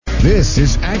This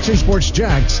is Action Sports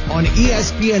Jax on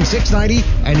ESPN 690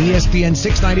 and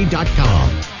ESPN690.com.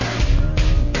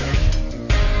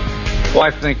 Well, I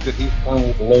think that he's playing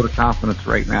with a load of confidence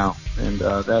right now, and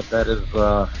that is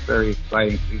very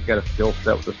exciting. He's got a skill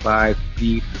set with the size,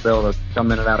 speed, to be able to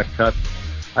come in and out of cuts.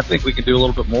 I think we can do a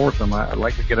little bit more with him. I'd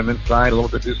like to get him inside a little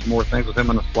bit, do some more things with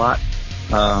him in the slot.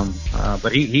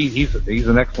 But he's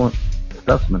an excellent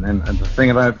specimen, and the thing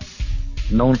that I've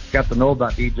got to know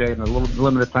about DJ in the little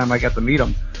limited time I got to meet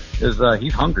him is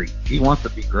he's hungry. He wants to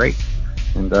be great,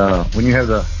 and when you have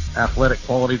the athletic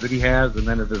qualities that he has, and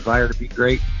then a desire to be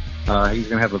great, he's going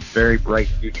to have a very bright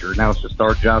future. Now it's just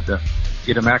our job to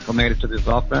get him acclimated to this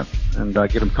offense and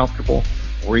get him comfortable,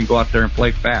 or he can go out there and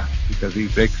play fast because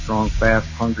he's big, strong, fast,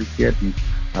 hungry kid, and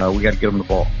we got to get him the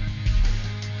ball.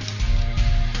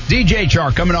 DJ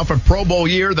Chark coming off a Pro Bowl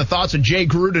year. The thoughts of Jay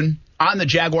Gruden on the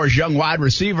Jaguars' young wide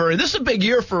receiver. And this is a big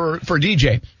year for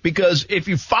DJ because if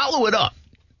you follow it up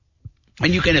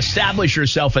and you can establish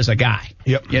yourself as a guy,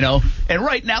 you know, and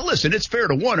right now, listen, it's fair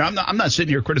to wonder. I'm not sitting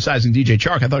here criticizing DJ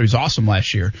Chark. I thought he was awesome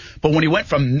last year. But when he went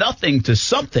from nothing to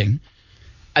something,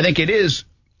 I think it is,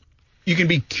 you can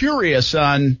be curious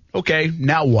on, okay,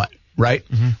 now what, right?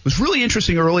 Mm-hmm. It was really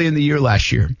interesting early in the year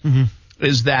last year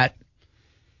is that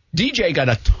DJ got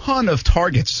a ton of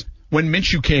targets when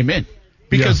Minshew came in.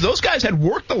 Because those guys had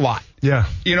worked a lot. Yeah.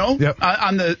 You know,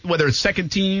 on the, whether it's second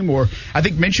team or I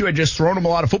think Minshew had just thrown him a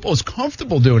lot of football, was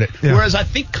comfortable doing it. Yeah. Whereas I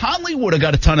think Conley would have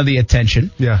got a ton of the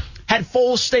attention. Yeah. Had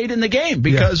Foles stayed in the game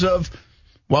because of,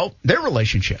 well, their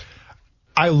relationship.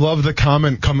 I love the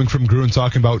comment coming from Gruden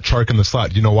talking about Chark in the slot.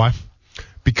 Do you know why?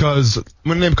 Because I'm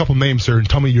going to name a couple names here and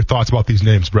tell me your thoughts about these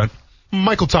names, Brent.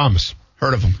 Michael Thomas.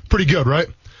 Heard of him. Pretty good, right?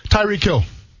 Tyreek Hill.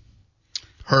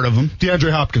 Heard of him.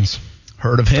 DeAndre Hopkins.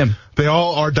 Heard of him. They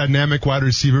all are dynamic wide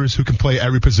receivers who can play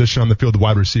every position on the field of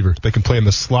wide receiver. They can play in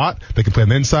the slot. They can play on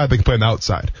the inside. They can play on the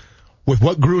outside. With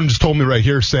what Gruden just told me right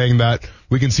here, saying that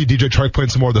we can see DJ Chark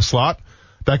playing some more of the slot,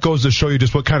 that goes to show you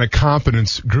just what kind of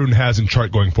confidence Gruden has in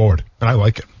Chark going forward. And I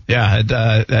like it. Yeah,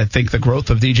 I think the growth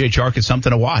of DJ Chark is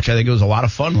something to watch. I think it was a lot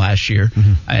of fun last year,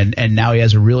 and now he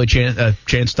has a really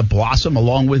chance to blossom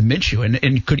along with Minshew,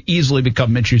 and could easily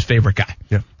become Minshew's favorite guy,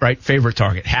 right? Favorite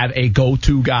target. Have a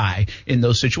go-to guy in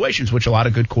those situations, which a lot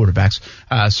of good quarterbacks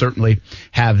certainly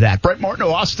have that. Brent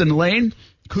Martineau, Austin Lane,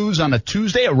 Coos on a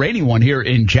Tuesday, a rainy one here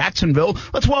in Jacksonville.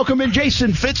 Let's welcome in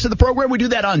Jason Fitz to the program. We do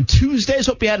that on Tuesdays.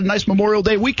 Hope you had a nice Memorial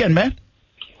Day weekend, man.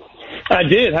 I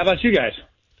did. How about you guys?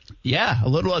 Yeah, a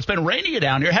little. It's been raining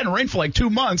down here. It hadn't rained for like 2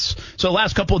 months, so the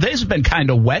last couple of days have been kind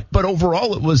of wet. But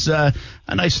overall, it was a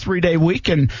nice 3-day week.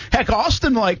 And heck,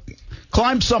 Austin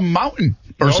climbed some mountain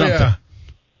or something. Yeah.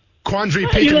 Quandary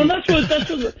Peak. You know, that's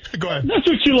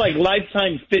what you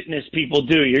Lifetime Fitness people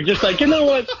do. You're just like, you know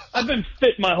what? I've been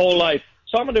fit my whole life,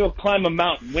 so I'm going to go climb a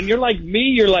mountain. When you're like me,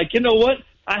 you're like, you know what?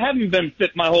 I haven't been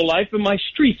fit my whole life, and my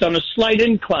street's on a slight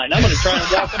incline. I'm going to try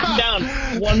and walk up and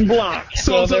down 1 block.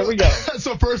 So there we go.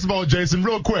 So first of all, Jason,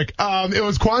 real quick, it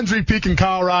was Quandary Peak in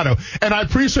Colorado, and I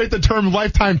appreciate the term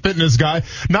Lifetime Fitness guy.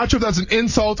 Not sure if that's an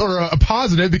insult or a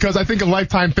positive, because I think of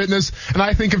Lifetime Fitness, and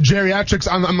I think of geriatrics.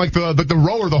 I'm like the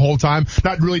rower the whole time,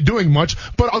 not really doing much,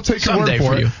 but I'll take your word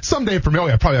for it. Someday for me. Oh,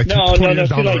 yeah, probably like 20 years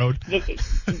down the road.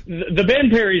 The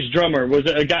Ben Perry's drummer is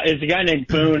a guy named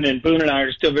Boone, and Boone and I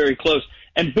are still very close.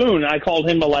 And Boone, I called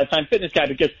him a Lifetime Fitness guy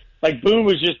because, Boone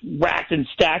was just racked and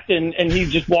stacked, and he'd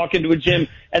just walk into a gym.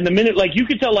 And the minute, you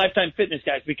could tell Lifetime Fitness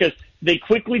guys because they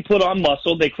quickly put on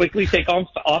muscle, they quickly take off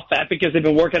fat because they've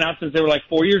been working out since they were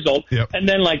 4 years old. Yep. And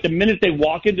then, the minute they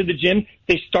walk into the gym,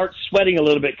 they start sweating a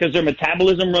little bit because their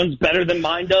metabolism runs better than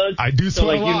mine does. I do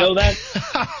sweat a lot. You know that?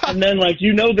 And then,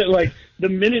 you know that, the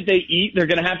minute they eat, they're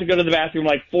going to have to go to the bathroom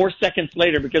 4 seconds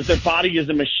later because their body is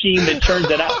a machine that churns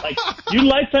it out. You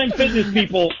Lifetime Fitness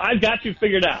people, I've got you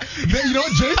figured out. You know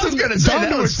what, Jason's going to say that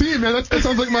to a T, man. That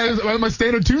sounds like my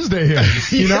standard Tuesday here.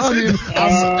 You know,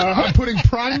 I'm putting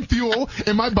prime fuel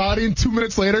in my body, and 2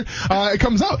 minutes later, it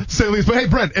comes out, to say the least. But hey,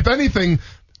 Brent, if anything,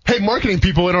 hey, marketing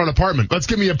people in our department, let's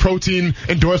give me a protein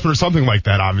endorsement or something like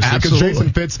that, obviously. Because Jason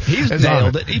Fitz He's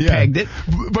nailed it. He pegged it.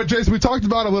 But, Jason, we talked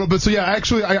about it a little bit. So, yeah,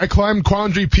 actually, I climbed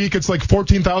Quandary Peak. It's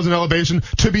 14,000 elevation.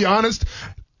 To be honest,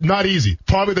 not easy.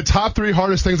 Probably the top 3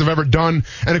 hardest things I've ever done.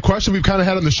 And a question we've kind of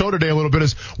had on the show today a little bit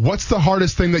is, what's the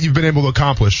hardest thing that you've been able to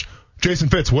accomplish? Jason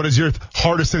Fitz, what is your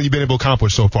hardest thing that you've been able to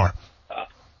accomplish so far?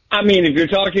 If you're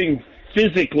talking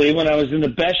physically, when I was in the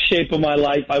best shape of my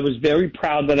life, I was very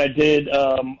proud that I did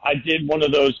one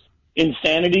of those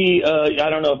insanity, I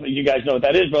don't know if you guys know what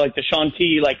that is, but the Shaun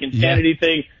T, insanity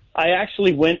thing. I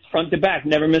actually went front to back,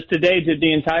 never missed a day, did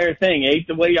the entire thing, ate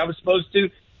the way I was supposed to,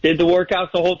 did the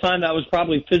workouts the whole time. That was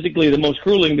probably physically the most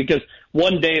grueling because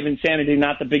one day of insanity,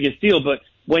 not the biggest deal. But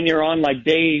when you're on like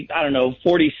day,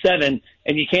 47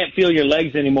 and you can't feel your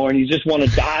legs anymore and you just want to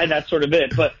die, that's sort of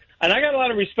it. And I got a lot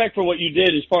of respect for what you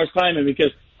did as far as climbing,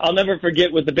 because I'll never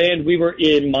forget with the band, we were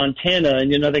in Montana,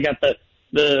 and they got the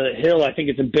hill, I think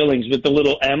it's in Billings, with the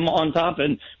little M on top,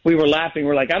 and we were laughing.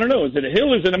 We're like, I don't know, is it a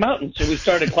hill or is it a mountain? So we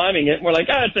started climbing it, and we're like,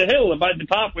 it's a hill. And by the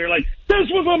top, we were like, this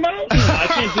was a mountain. I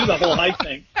can't do the whole hike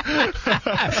thing.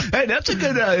 Hey, that's a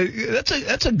good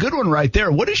that's a good one right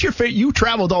there. What is your favorite? You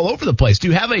traveled all over the place. Do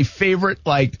you have a favorite,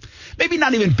 like, maybe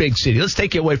not even big city? Let's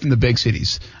take you away from the big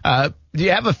cities. Do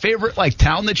you have a favorite, like,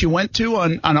 town that you went to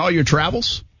on all your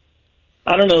travels?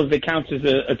 I don't know if it counts as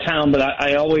a town, but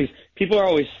people are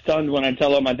always stunned when I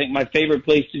tell them I think my favorite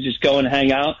place to just go and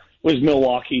hang out was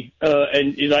Milwaukee.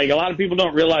 And like, a lot of people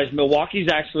don't realize Milwaukee's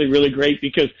actually really great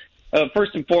because,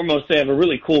 first and foremost, they have a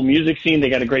really cool music scene. They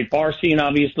got a great bar scene,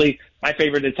 obviously. My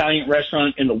favorite Italian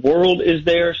restaurant in the world is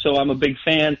there, so I'm a big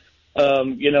fan.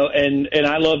 And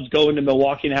I loved going to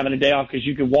Milwaukee and having a day off because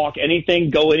you can walk anything,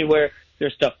 go anywhere.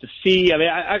 There's stuff to see. I mean,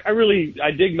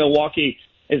 I dig Milwaukee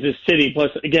as a city. Plus,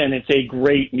 again, it's a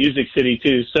great music city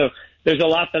too. So there's a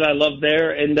lot that I love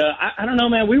there. And I don't know,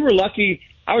 man, we were lucky.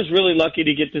 I was really lucky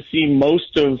to get to see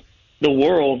most of the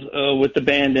world with the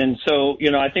band. And so,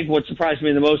 I think what surprised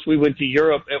me the most, we went to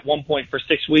Europe at one point for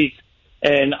 6 weeks,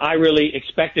 and I really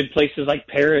expected places like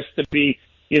Paris to be,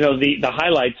 the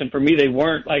highlights. And for me, they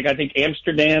weren't. Like, I think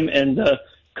Amsterdam and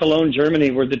Cologne,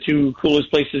 Germany were the two coolest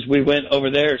places we went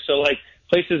over there. So, like,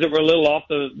 places that were a little off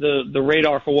the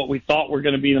radar for what we thought were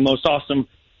going to be the most awesome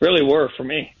really were for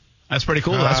me. That's pretty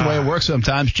cool. That's the way it works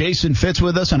sometimes. Jason Fitz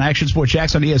with us on Action Sports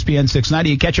Jax on ESPN 690.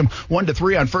 You catch him 1 to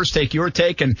 3 on First Take Your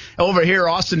Take. And over here,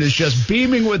 Austin is just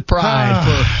beaming with pride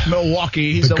for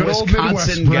Milwaukee. He's a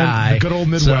Wisconsin guy. The good old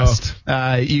Midwest.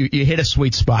 So, you hit a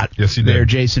sweet spot. Yes, you did. There,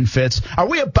 Jason Fitz. Are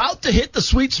we about to hit the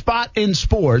sweet spot in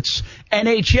sports?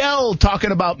 NHL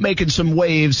talking about making some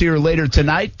waves here later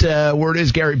tonight. Word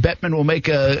is Gary Bettman will make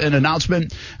an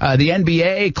announcement. The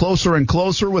NBA closer and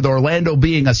closer with Orlando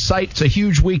being a site. It's a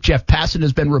huge week. Jeff Passan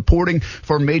has been reporting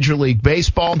for Major League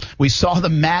Baseball. We saw the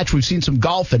match. We've seen some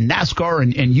golf and NASCAR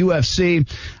and UFC.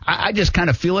 I just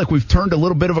kind of feel like we've turned a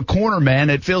little bit of a corner,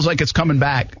 man. It feels like it's coming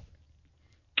back.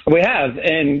 We have.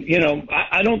 And,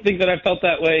 I don't think that I felt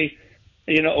that way,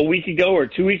 a week ago or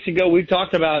 2 weeks ago. We've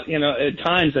talked about, at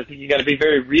times, I think you got to be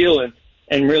very real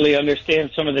and really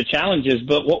understand some of the challenges.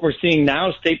 But what we're seeing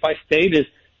now, state by state, is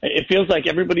it feels like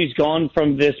everybody's gone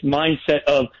from this mindset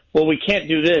of, well, we can't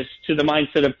do this, to the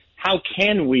mindset of, how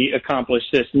can we accomplish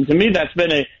this? And to me, that's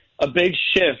been a big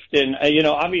shift. And,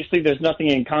 obviously there's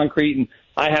nothing in concrete, and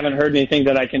I haven't heard anything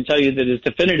that I can tell you that is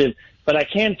definitive. But I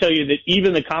can tell you that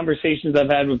even the conversations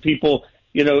I've had with people,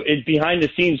 behind the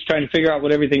scenes trying to figure out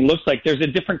what everything looks like, there's a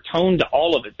different tone to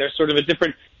all of it. There's sort of a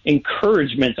different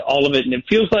encouragement to all of it. And it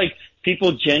feels like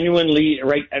people genuinely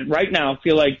right now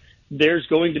feel like there's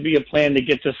going to be a plan to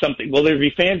get to something. Will there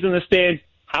be fans in the stands?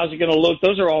 How's it going to look?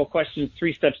 Those are all questions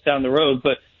 3 steps down the road.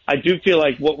 But I do feel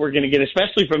like what we're going to get,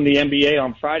 especially from the NBA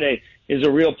on Friday, is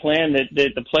a real plan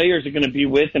that the players are going to be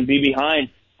with and be behind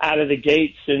out of the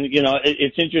gates. And,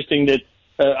 it's interesting that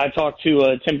I talked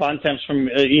to Tim Bontemps from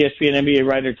ESPN NBA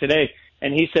writer today,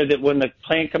 and he said that when the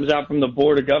plan comes out from the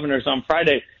Board of Governors on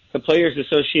Friday, the Players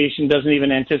Association doesn't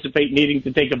even anticipate needing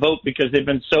to take a vote because they've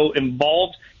been so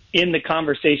involved in the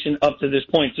conversation up to this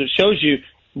point. So it shows you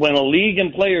when a league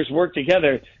and players work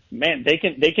together, man, they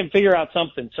can figure out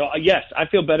something. So, yes, I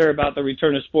feel better about the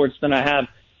return of sports than I have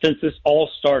since this all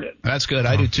started. That's good.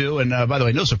 I do too. And by the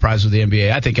way, no surprise with the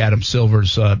NBA. I think Adam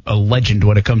Silver's a legend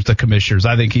when it comes to commissioners.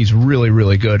 I think he's really,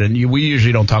 really good. And we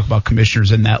usually don't talk about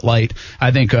commissioners in that light.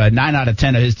 I think 9 out of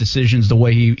 10 of his decisions, the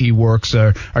way he works,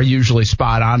 are usually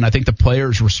spot on. I think the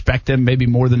players respect him maybe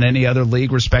more than any other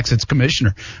league respects its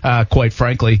commissioner, quite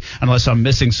frankly, unless I'm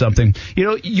missing something.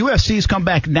 UFC's come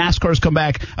back, NASCAR's come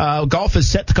back, golf is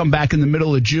set to come back in the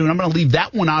middle of June. I'm going to leave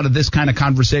that one out of this kind of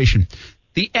conversation.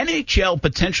 The NHL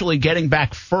potentially getting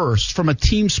back first from a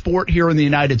team sport here in the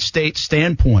United States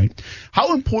standpoint,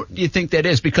 how important do you think that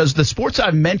is? Because the sports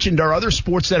I've mentioned are other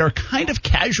sports that are kind of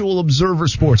casual observer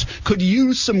sports, could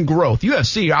use some growth.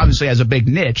 UFC obviously has a big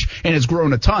niche and has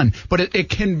grown a ton, but it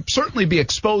can certainly be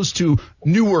exposed to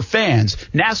newer fans.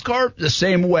 NASCAR, the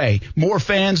same way. More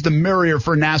fans, the merrier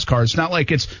for NASCAR. It's not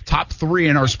like it's top 3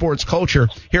 in our sports culture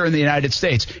here in the United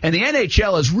States. And the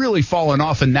NHL has really fallen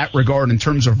off in that regard in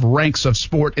terms of ranks of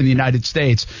sport in the United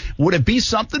States. Would it be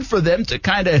something for them to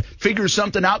kind of figure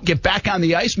something out, get back on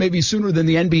the ice maybe sooner than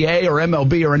the NBA or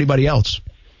MLB or anybody else?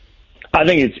 I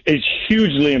think it's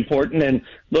hugely important. And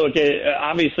look,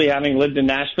 obviously having lived in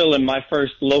Nashville, and my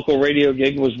first local radio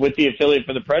gig was with the affiliate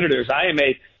for the Predators, I am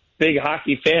a big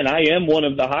hockey fan. I am one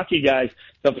of the hockey guys.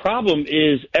 The problem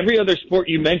is every other sport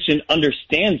you mentioned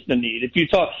understands the need. If you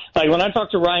talk, like when I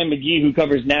talked to Ryan McGee, who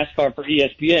covers NASCAR for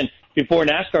ESPN before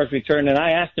NASCAR's return, and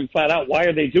I asked him flat out, why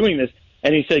are they doing this?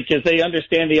 And he said, because they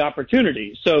understand the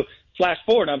opportunity. So flash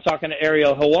forward, I'm talking to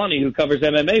Ariel Helwani, who covers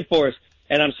MMA for us,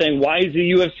 and I'm saying, why is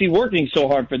the UFC working so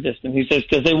hard for this? And he says,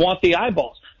 because they want the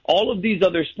eyeballs. All of these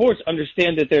other sports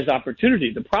understand that there's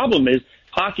opportunity. The problem is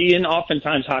hockey, and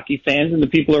oftentimes hockey fans and the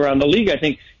people around the league, I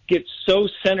think, get so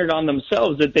centered on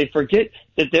themselves that they forget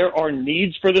that there are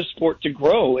needs for the sport to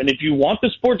grow. And if you want the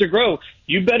sport to grow,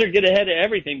 you better get ahead of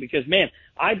everything because, man,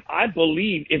 I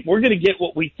believe if we're going to get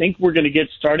what we think we're going to get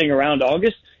starting around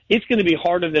August, it's going to be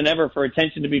harder than ever for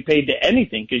attention to be paid to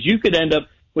anything because you could end up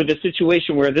with a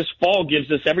situation where this fall gives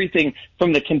us everything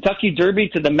from the Kentucky Derby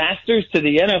to the Masters to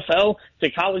the NFL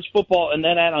to college football and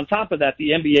then add on top of that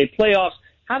the NBA playoffs.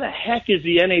 How the heck is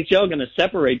the NHL going to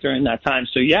separate during that time?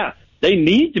 So, yeah, they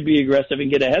need to be aggressive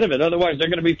and get ahead of it. Otherwise, they're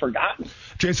going to be forgotten.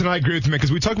 Jason, I agree with you, man,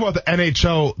 because we talk about the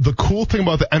NHL. The cool thing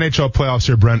about the NHL playoffs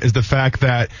here, Brent, is the fact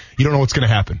that you don't know what's going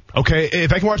to happen. Okay?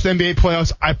 If I can watch the NBA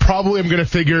playoffs, I probably am going to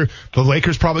figure the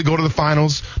Lakers probably go to the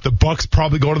finals. The Bucks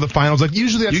probably go to the finals. Like,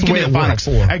 usually that's the way it works.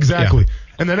 Exactly. Yeah.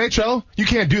 In the NHL, you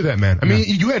can't do that, man. I mean,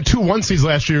 you had 2 1 seeds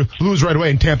last year lose right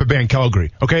away in Tampa Bay and Calgary.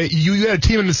 Okay? You had a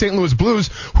team in the St. Louis Blues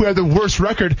who had the worst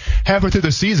record halfway through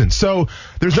the season. So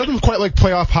there's nothing quite like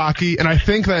playoff hockey, and I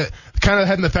think that kind of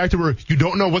heading the factor where you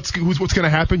don't know what's going to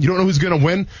happen, you don't know who's going to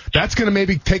win, that's going to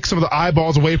maybe take some of the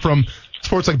eyeballs away from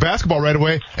sports like basketball right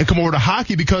away and come over to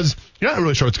hockey because you're not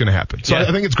really sure what's going to happen. So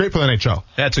I think it's great for the NHL.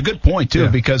 That's a good point, too,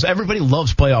 because everybody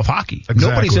loves playoff hockey. Exactly.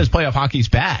 Nobody says playoff hockey's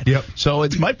bad. Yep. So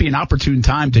it might be an opportune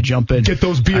time to jump in. Get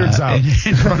those beards out.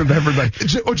 In front of everybody.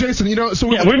 Jason, we've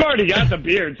already got the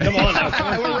beards. Come on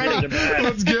now. We're ready.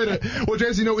 Let's get it. Well,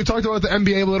 Jason, we talked about the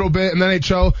NBA a little bit and the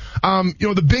NHL.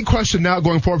 The big question now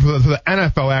going forward for the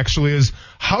NFL actually is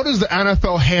how does the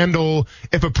NFL handle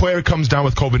if a player comes down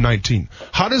with COVID-19?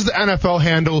 How does the NFL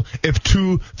handle if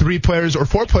 2, 3 players or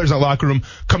 4 players in the locker room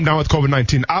come down with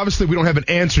COVID-19? Obviously, we don't have an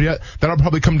answer yet. That'll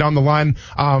probably come down the line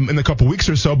in a couple weeks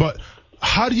or so. But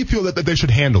how do you feel that they should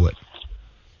handle it?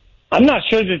 I'm not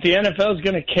sure that the NFL is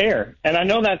going to care. And I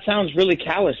know that sounds really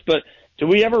callous, but do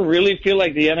we ever really feel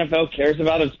like the NFL cares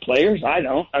about its players? I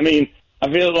don't. I mean,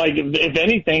 I feel like, if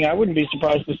anything, I wouldn't be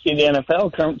surprised to see the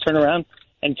NFL turn around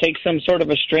and take some sort of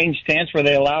a strange stance where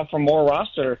they allow for more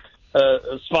roster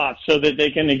spots so that they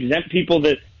can exempt people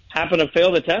that happen to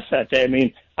fail the test that day. I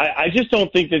mean, I just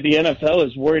don't think that the NFL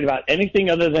is worried about anything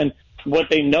other than what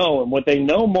they know. And what they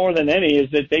know more than any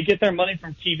is that they get their money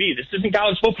from TV. This isn't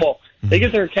college football. They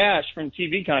get their cash from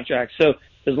TV contracts. So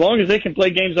as long as they can play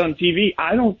games on TV,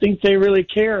 I don't think they really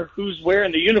care who's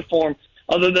wearing the uniform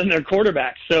other than their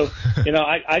quarterback. So,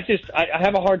 I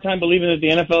have a hard time believing that the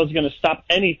NFL is going to stop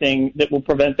anything that will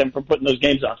prevent them from putting those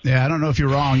games on. Yeah, I don't know if you're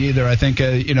wrong either. I think,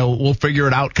 we'll figure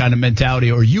it out kind of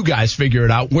mentality, or you guys figure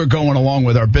it out. We're going along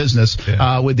with our business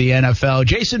with the NFL.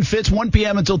 Jason Fitz, 1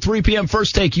 p.m. until 3 p.m.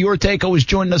 First Take, Your Take, always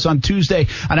joining us on Tuesday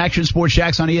on Action Sports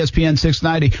Jacks on ESPN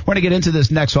 690. We're going to get into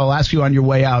this next, so I'll ask you on your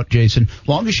way out, Jason.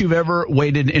 Longest you've ever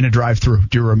waited in a drive-thru.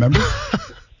 Do you remember?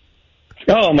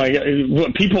 Oh my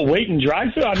God! People wait in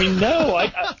drive-thru? I mean, no.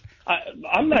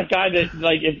 I'm that guy that,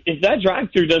 like, if that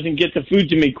drive-thru doesn't get the food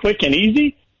to me quick and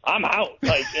easy, I'm out.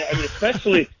 Like,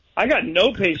 especially, I got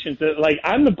no patience.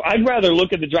 I'd rather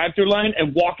look at the drive-thru line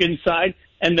and walk inside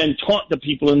and then taunt the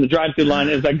people in the drive-thru line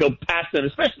as I go past them.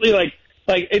 Especially like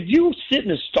if you sit in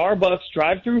a Starbucks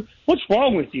drive-thru, what's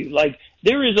wrong with you? Like,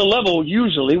 there is a level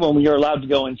usually when you're allowed to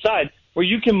go inside where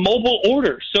you can mobile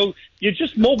order. So you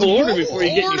just mobile order before you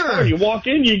get in your car. You walk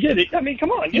in, you get it. I mean, come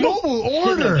on. Mobile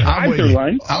order. I'm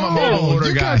a mobile order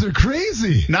guy. You guys are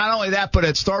crazy. Not only that, but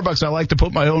at Starbucks, I like to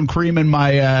put my own cream in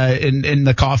my in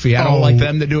the coffee. I don't like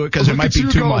them to do it because it might be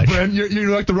too much. Brent.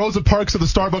 You're like the Rosa Parks of the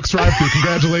Starbucks drive-thru.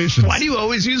 Congratulations. Why do you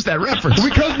always use that reference?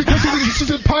 Because she's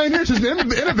a pioneer. She's an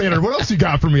innovator. What else you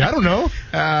got for me? I don't know.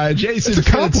 Jason, it's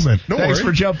a compliment. Fitz, thanks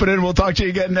for jumping in. We'll talk to you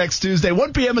again next Tuesday,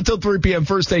 1 p.m. until 3 p.m.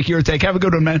 First Take, Your Take. Have a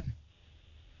good one, man.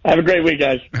 Have a great week,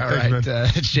 guys. All right.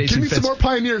 It's Jason Give me Fitz. some more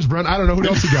pioneers, Brent. I don't know who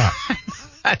else you got.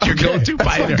 That's your go-to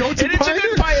pioneer. It's a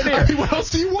good pioneer. I mean, what else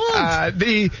do you want?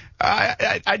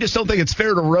 I just don't think it's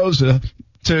fair to Rosa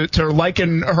to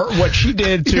liken her what she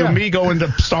did to me going to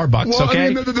Starbucks. Well, okay, I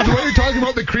mean, the way you're talking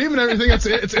about the cream and everything,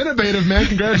 it's innovative, man.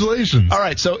 Congratulations. All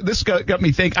right, so this got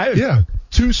me thinking. I have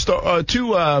two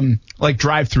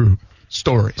drive-through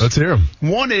stories. Let's hear them.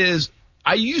 One is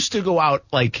I used to go out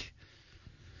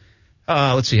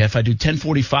let's see, if I do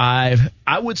 10:45,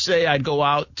 I would say I'd go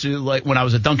out to when I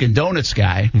was a Dunkin' Donuts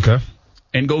guy. Okay.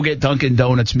 And go get Dunkin'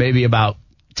 Donuts maybe about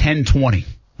 10:20.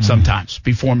 sometimes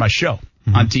before my show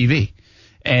on TV.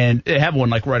 And they have one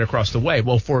like right across the way.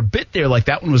 Well, for a bit there, like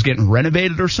that one was getting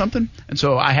renovated or something. And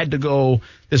so I had to go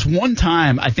this one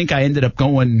time. I think I ended up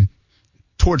going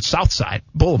towards Southside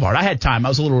Boulevard. I had time. I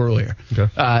was a little earlier.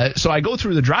 Okay. So I go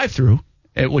through the drive-thru,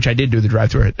 which I did do the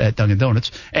drive-thru at Dunkin'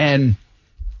 Donuts. And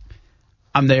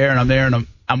I'm there and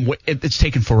it's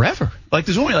taking forever. Like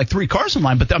there's only like 3 cars in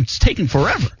line, but it's taking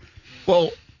forever.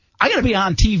 Well, I got to be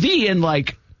on TV in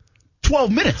like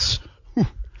 12 minutes.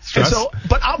 And so,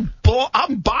 but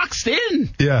I'm boxed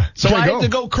in. Yeah. So I had to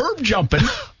go curb jumping.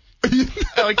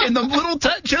 Like in the little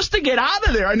just to get out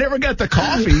of there. I never got the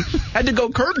coffee. Had to go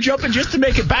curb jumping just to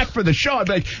make it back for the show. I'd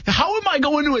be like, how am I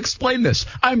going to explain this?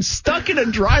 I'm stuck in a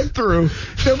drive-thru.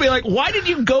 They'll be like, why did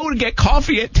you go to get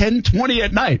coffee at 10:20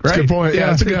 at night? Right? That's a good point. Yeah,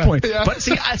 that's a good point. Yeah. But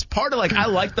see, as part of I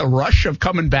like the rush of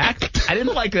coming back. I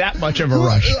didn't like that much of a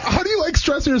rush. How do you like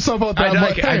stressing yourself out that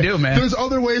much? I do, man. There's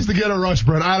other ways to get a rush,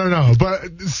 Brent. I don't know.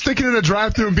 But sticking in a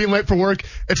drive-thru and being late for work,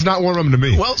 it's not one of them to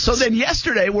me. Well, so then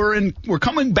yesterday we're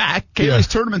coming back. Kaylee's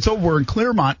tournament's over. We're in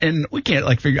Claremont, and we can't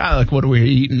figure out what are we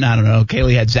eating. I don't know.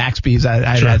 Kaylee had Zaxby's. I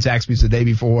had Zaxby's the day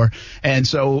before, and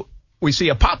so we see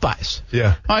a Popeyes.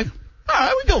 Yeah. I'm like, all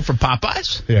right, we go for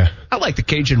Popeyes. Yeah. I like the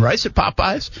Cajun rice at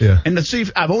Popeyes. Yeah. And to see,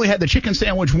 I've only had the chicken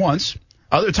sandwich once.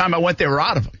 Other time I went, they were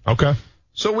out of them. Okay.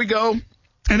 So we go,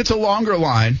 and it's a longer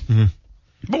line,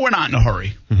 but we're not in a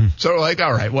hurry. So we're like,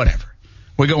 all right, whatever.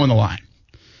 We go in the line.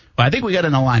 Well, I think we got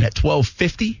in the line at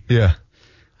 12:50. Yeah.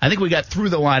 I think we got through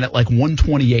the line at like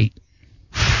 1:28.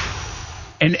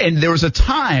 And there was a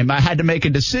time I had to make a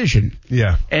decision.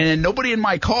 Yeah. And nobody in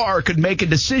my car could make a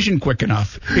decision quick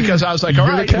enough because I was like, all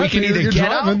right, we can either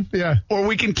get out or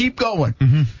we can keep going.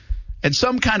 And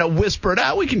some kind of whispered,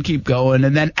 we can keep going.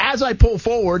 And then as I pull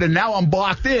forward and now I'm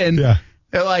blocked in,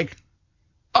 they're like,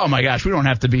 oh my gosh, we don't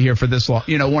have to be here for this long.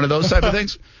 You know, one of those type of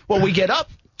things. Well, we get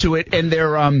up to it and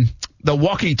the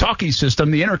walkie-talkie system,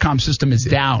 the intercom system is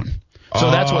down. So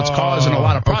that's what's causing a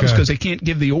lot of problems because they can't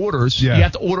give the orders. Yeah. You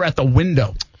have to order at the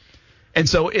window. And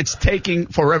so it's taking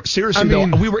forever. Seriously, though,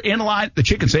 we were in line. The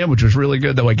chicken sandwich was really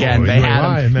good, though. Again, they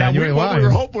had them. Now, we were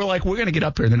hoping, we're going to get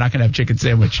up here. They're not going to have chicken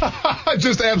sandwich.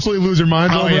 Just absolutely lose your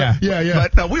mind. Oh, yeah. Yeah.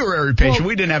 But no, we were very patient.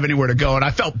 We didn't have anywhere to go. And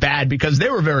I felt bad because they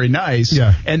were very nice.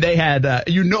 Yeah. And they had,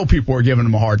 people were giving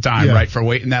them a hard time, right, for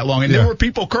waiting that long. And there were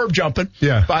people curb jumping,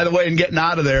 by the way, and getting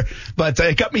out of there. But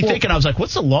it got me thinking. I was like,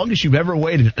 what's the longest you've ever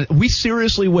waited? We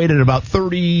seriously waited about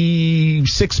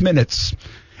 36 minutes.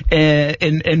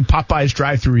 In Popeye's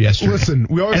drive-thru yesterday. Listen,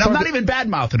 I'm not even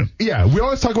bad-mouthing them. Yeah, we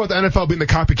always talk about the NFL being the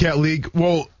copycat league.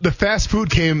 Well, the fast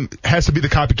food has to be the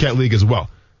copycat league as well.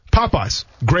 Popeyes,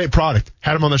 great product.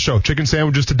 Had them on the show. Chicken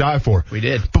sandwiches to die for. We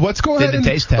did. But let's go ahead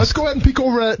let's go ahead and peek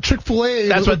over at Chick-fil-A.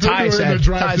 That's what Ty said.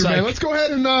 Ty's like, let's go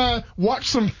ahead and watch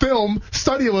some film,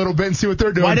 study a little bit, and see what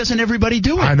they're doing. Why doesn't everybody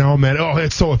do it? I know, man. Oh,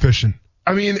 it's so efficient.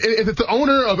 I mean, if the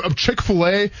owner of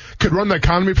Chick-fil-A could run the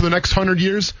economy for the next 100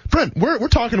 years, Brent, we're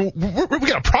talking, we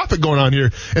got a profit going on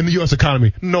here in the U.S.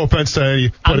 economy. No offense to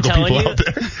any political people out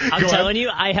there. I'm telling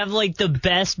you, I have like the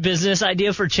best business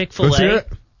idea for Chick-fil-A. Let's hear it.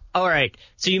 All right,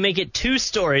 so you make it 2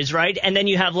 stories, right? And then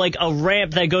you have like a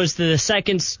ramp that goes to the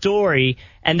second story,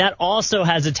 and that also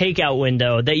has a takeout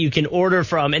window that you can order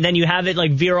from, and then you have it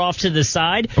like veer off to the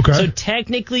side. Okay. So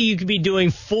technically you could be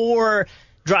doing 4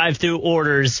 drive-through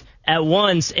orders at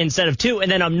once instead of 2.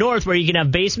 And then up north where you can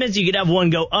have basements, you could have one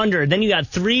go under. Then you got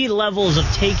 3 levels of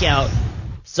takeout.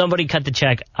 Somebody cut the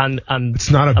check. I'm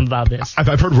about this.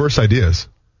 I've heard worse ideas.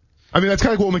 I mean, that's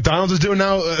kind of like what McDonald's is doing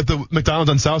now at the McDonald's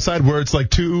on Southside, where it's like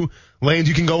 2 lanes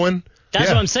you can go in. That's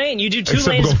what I'm saying. You do 2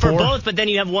 lanes for both, but then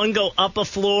you have one go up a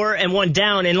floor and one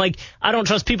down. And like, I don't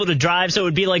trust people to drive, so it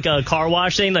would be like a car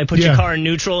wash thing. Like, put your car in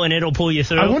neutral and it'll pull you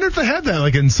through. I wonder if they had that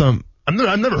like in some.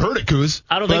 I've never heard it, Kuz.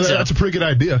 I don't think so. That's a pretty good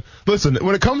idea. Listen,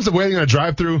 when it comes to waiting in a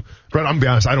drive-thru, Brett, I'm gonna be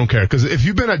honest, I don't care. Because if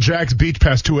you've been at Jack's Beach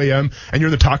past 2 a.m. and you're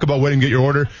in the Taco Bell waiting to get your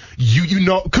order, you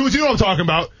know, Kuz, you know what I'm talking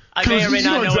about. I may or may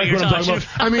not know what you're talking about.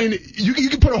 I mean, you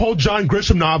can put a whole John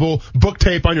Grisham novel, book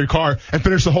tape on your car and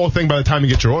finish the whole thing by the time you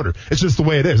get your order. It's just the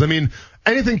way it is. I mean,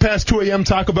 anything past 2 a.m.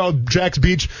 Taco Bell, Jack's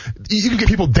Beach, you can get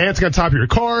people dancing on top of your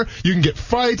car. You can get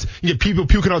fights. You can get people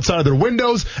puking outside of their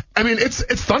windows. I mean, it's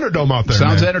Thunderdome out there.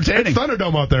 Sounds man. entertaining. It's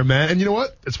Thunderdome out there, man. And you know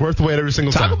what? It's worth the wait every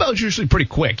single time. Taco Bell's usually pretty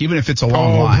quick, even if it's a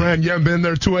long line. Oh, man, you haven't been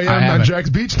there 2 a.m. on Jack's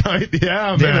Beach night?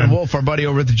 Yeah, David man. Wolf, our buddy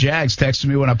over at the Jags, texted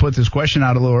me when I put this question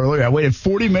out a little earlier. I waited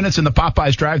 40 minutes in the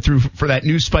Popeyes drive-thru for that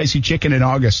new spicy chicken in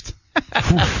August.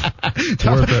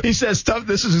 He says, "Tough.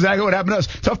 This is exactly what happened to us.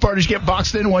 Tough part is you get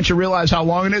boxed in once you realize how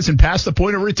long it is and past the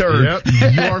point of return."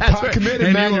 Yep. You are pot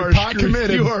committed, man. You're pot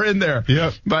committed. You are in there.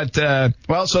 Yep. But,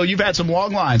 so you've had some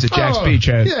long lines at Jack's Beach,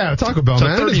 eh? Yeah, Taco Bell, so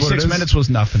man. 36 minutes was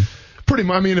nothing. Pretty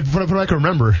much. I mean, from what I can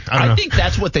remember. I think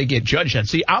that's what they get judged on.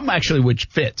 See, I'm actually with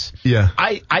Fitz. Yeah.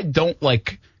 I don't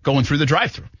like going through the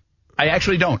drive-thru. I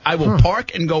actually don't. I will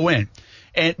park and go in.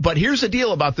 But here's the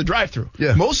deal about the drive-thru.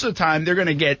 Yeah. Most of the time, they're going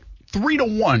to get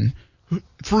 3-1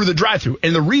 through the drive-thru.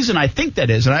 And the reason I think that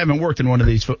is, and I haven't worked in one of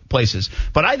these places,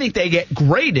 but I think they get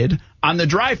graded on the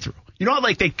drive-thru. You know,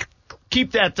 like they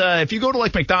keep that, if you go to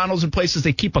like McDonald's and places,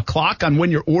 they keep a clock on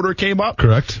when your order came up.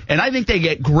 Correct. And I think they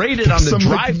get graded on the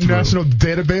drive-thru. National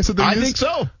database that they use? I think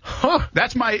so. Huh.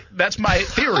 That's my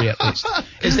theory, at least.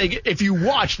 Is if you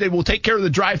watch, they will take care of the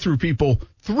drive-thru people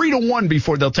 3-1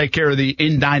 before they'll take care of the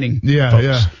in-dining folks.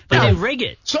 Yeah. But Now, they rig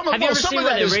it. Some of Have you ever seen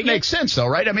where they rig makes it? sense, though,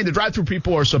 right? I mean, the drive-thru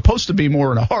people are supposed to be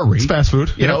more in a hurry. It's fast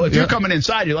food. You know, if you're coming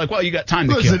inside, you're like, well, you got time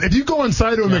to Listen, kill. if you go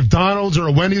inside to a McDonald's or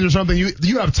a Wendy's or something,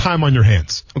 you have time on your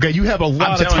hands. Okay, you have a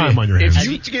lot of time on your hands.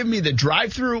 If you give me the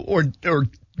drive-thru or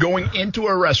going into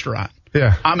a restaurant,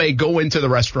 yeah, I'm a go into the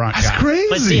restaurant guy. That's crazy.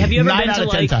 But see, have you ever 9 been out to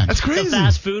of 10 like times. That's crazy. the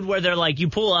fast food where they're like you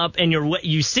pull up and you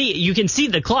can see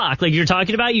the clock like you're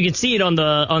talking about, you can see it on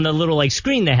the little like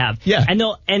screen they have. Yeah.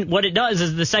 And what it does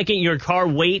is the second your car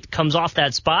weight comes off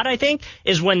that spot, I think,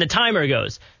 is when the timer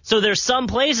goes. So there's some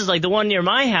places like the one near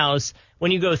my house.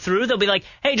 When you go through, they'll be like,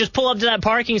 hey, just pull up to that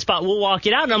parking spot. We'll walk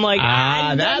it out. And I'm like,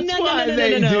 that's why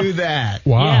they do that.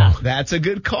 Wow. Yeah. That's a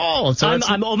good call. So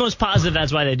I'm almost positive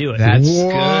that's why they do it. That's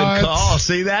What? good call.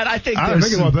 See that? I didn't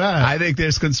think about that. I think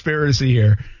there's conspiracy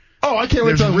here. Oh, I can't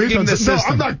wait There's to rigging the No,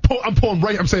 system. I'm pulling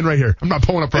right. I'm saying right here. I'm not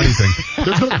pulling up for anything.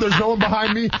 There's no one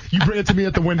behind me. You bring it to me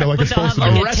at the window like But it's they'll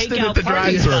supposed have to be. like a Arrested takeout at the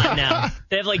parking drive-thru. spot now.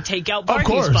 They have like takeout parking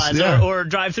course, spots yeah. or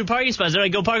drive-through parking spots. They're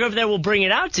like, go park over there. We'll bring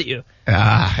it out to you.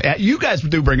 Yeah, you guys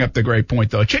do bring up the great point,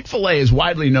 though. Chick-fil-A is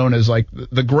widely known as like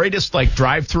the greatest like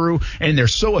drive-through, and they're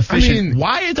so efficient. I mean,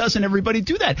 why doesn't everybody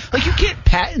do that? Like, you can't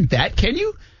patent that, can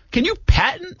you? Can you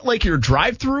patent like your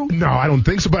drive-through? No, I don't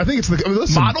think so. But I think it's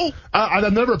listen, model.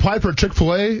 I've never applied for a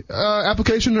Chick-fil-A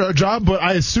application or a job, but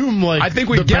I assume like I think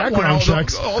we the get one, background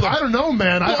checks. all the- I don't know,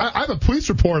 man. I have a police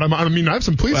report. I mean, I have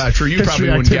some police. True, you probably history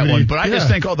wouldn't get activity. one, but I just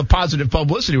think all the positive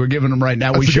publicity we're giving them right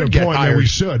now, That's we a should good get point. hired. Yeah, we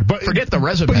should. But forget the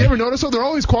resume. But you ever notice though, they're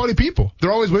always quality people.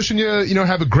 They're always wishing you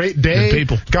have a great day. Good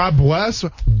people. God bless.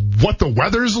 What the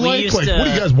weather's like. Like, what do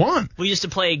you guys want? We used to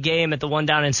play a game at the one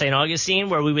down in St. Augustine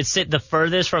where we would sit the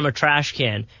furthest from a trash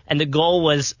can, and the goal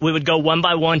was we would go one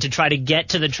by one to try to get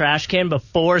to the trash can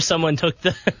before someone took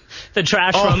the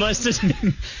trash from us.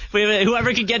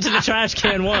 Whoever could get to the trash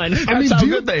can won. I mean, how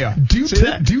good they are. Do you See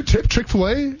that? tip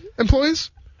Chick-fil-A employees?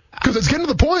 Because it's getting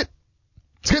to the point.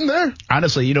 It's getting there.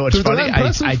 Honestly, you know what's They're funny? that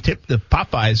impressive. I tipped the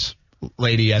Popeyes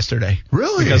lady yesterday.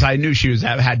 Really? Because I knew she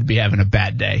had to be having a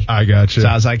bad day. I got you. So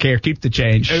I was like, here, keep the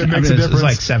change. It makes a difference.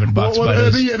 It's like $7. Well, but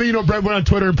and then, Brett went on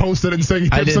Twitter and posted it and saying he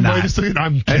I tipped did some not. ladies today.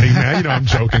 I'm kidding, man. I'm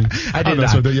joking. I did know,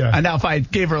 not. so yeah. And now if I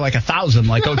gave her like 1,000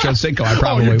 like Ocho Cinco, I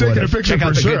probably you're would taking have. a picture Check out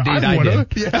for the sure. good deed I would've.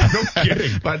 did. Yeah, no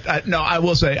kidding. But no, I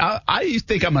will say, I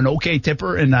think I'm an okay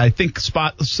tipper, and I think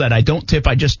Spot said I don't tip.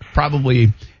 I just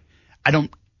probably, I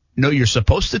don't know you're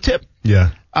supposed to tip. Yeah.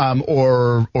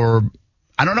 Or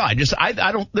I don't know. I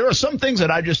don't, there are some things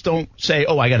that I just don't say,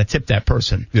 oh, I got to tip that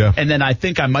person. Yeah. And then I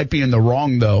think I might be in the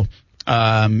wrong though,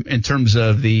 in terms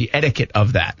of the etiquette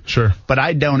of that. Sure. But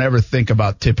I don't ever think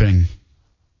about tipping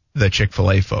the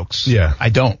Chick-fil-A folks. Yeah. I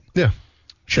don't. Yeah.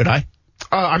 Should I?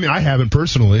 I mean, I haven't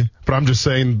personally, but I'm just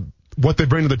saying what they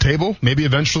bring to the table. Maybe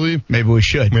eventually, Maybe we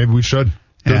should. maybe we should.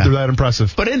 Yeah. They're that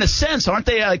impressive. But in a sense, aren't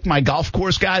they like my golf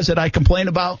course guys that I complain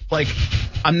about? Like,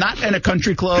 I'm not in a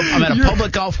country club. I'm at a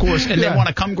public golf course, and they want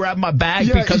to come grab my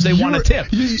bag because they want to tip.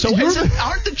 So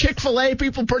aren't the Chick-fil-A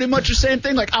people pretty much the same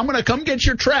thing? Like, I'm going to come get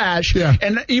your trash,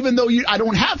 and even though I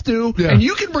don't have to, and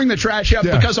you can bring the trash up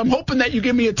because I'm hoping that you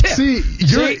give me a tip. See,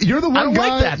 you're the one I don't guy.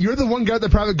 like that. You're the one guy at the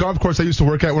private golf course I used to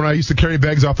work at when I used to carry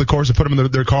bags off the course and put them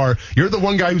in their car. You're the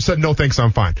one guy who said, no, thanks,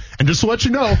 I'm fine. And just to let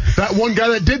you know, that one guy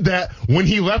that did that, when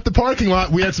he left the parking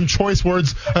lot, we had some choice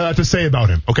words to say about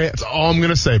him. Okay? That's all I'm going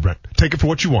to say, Brent. Take it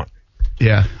for what you want.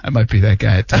 Yeah, I might be that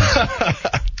guy at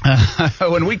times.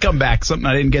 When we come back, something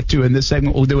I didn't get to in this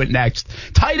segment, we'll do it next.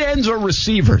 Tight ends or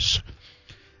receivers?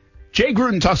 Jay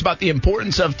Gruden talks about the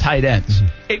importance of tight ends.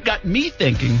 It got me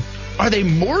thinking, are they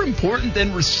more important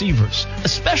than receivers,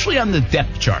 especially on the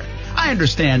depth chart? I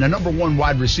understand a number one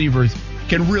wide receiver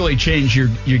can really change your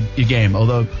game,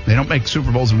 although they don't make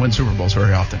Super Bowls and win Super Bowls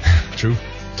very often. True.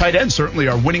 Tight ends certainly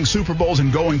are winning Super Bowls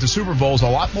and going to Super Bowls a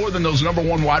lot more than those number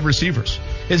one wide receivers.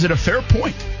 Is it a fair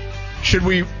point Should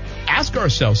we ask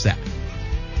ourselves that?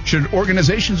 Should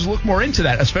organizations look more into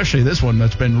that, especially this one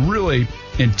that's been really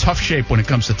in tough shape when it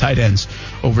comes to tight ends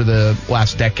over the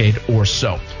last decade or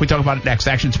so? We talk about it next.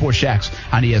 Action Sports Jacks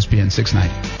on ESPN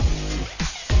 690.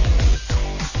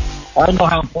 I know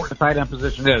how important the tight end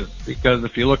position is, because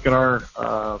if you look at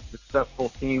our successful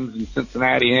teams in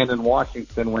Cincinnati and in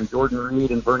Washington, when Jordan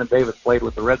Reed and Vernon Davis played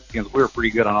with the Redskins, we were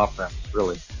pretty good on offense,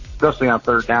 really, especially on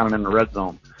third down and in the red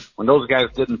zone. When those guys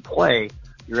didn't play,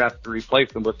 you're asked to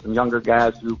replace them with some younger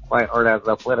guys who quite aren't as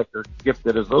athletic or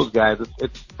gifted as those guys.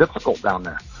 It's difficult down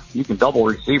there. You can double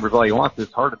receivers all you want.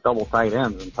 It's hard to double tight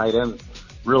ends, and tight ends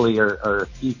really are a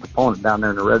key component down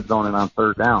there in the red zone and on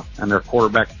third down, and they're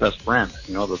quarterback's best friend.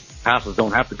 You know, the passes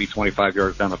don't have to be 25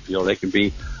 yards down the field. They can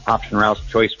be option routes,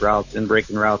 choice routes,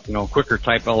 in-breaking routes, you know, quicker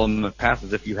type element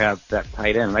passes if you have that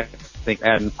tight end. And I think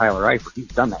adding Tyler Eifert, he's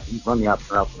done that. He's run the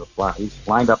option routes in the slot. He's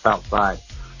lined up outside.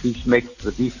 He makes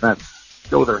the defense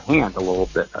show their hand a little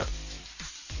bit.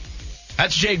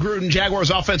 That's Jay Gruden,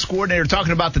 Jaguars offense coordinator,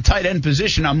 talking about the tight end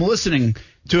position. I'm listening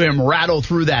to him rattle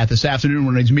through that this afternoon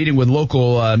when he's meeting with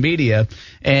local media,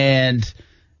 and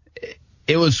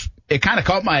it kind of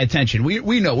caught my attention.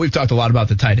 We know we've talked a lot about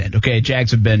the tight end. Okay,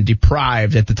 Jags have been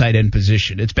deprived at the tight end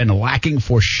position. It's been lacking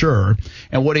for sure.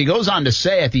 And what he goes on to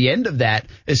say at the end of that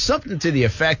is something to the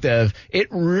effect of, it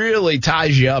really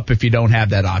ties you up if you don't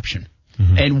have that option.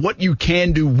 Mm-hmm. And what you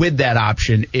can do with that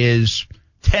option is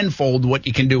tenfold what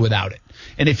you can do without it.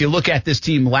 And if you look at this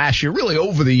team last year, really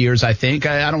over the years, I think,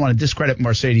 I don't want to discredit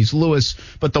Mercedes Lewis,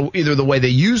 but either the way they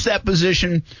use that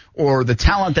position or the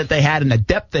talent that they had and the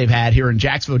depth they've had here in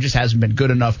Jacksonville just hasn't been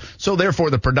good enough. So therefore,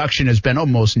 the production has been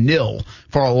almost nil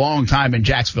for a long time in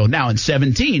Jacksonville. Now in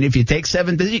 17, if you take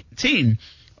 17,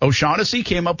 O'Shaughnessy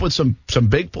came up with some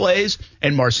big plays,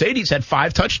 and Mercedes had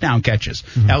 5 touchdown catches.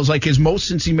 Mm-hmm. That was like his most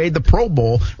since he made the Pro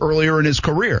Bowl earlier in his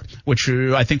career, which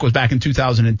I think was back in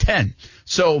 2010.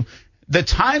 So the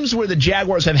times where the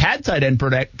Jaguars have had tight end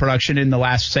production in the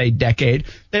last, say, decade,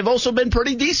 they've also been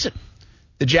pretty decent.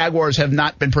 The Jaguars have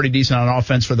not been pretty decent on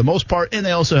offense for the most part, and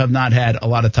they also have not had a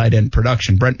lot of tight end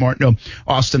production. Brent Martineau,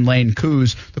 Austin Lane,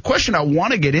 Coos. The question I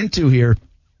want to get into here,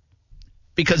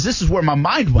 because this is where my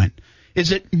mind went,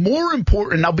 is it more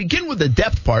important, I'll begin with the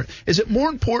depth part, is it more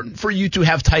important for you to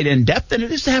have tight end depth than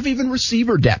it is to have even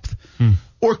receiver depth?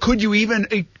 Or could you even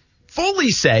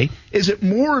fully say, is it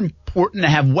more important to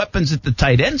have weapons at the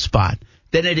tight end spot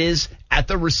than it is at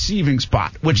the receiving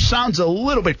spot, which sounds a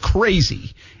little bit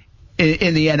crazy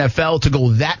in the NFL to go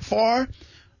that far.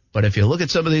 But if you look at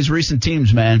some of these recent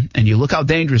teams, man, and you look how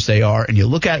dangerous they are, and you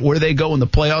look at where they go in the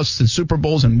playoffs and Super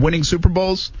Bowls and winning Super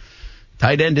Bowls,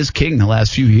 tight end is king the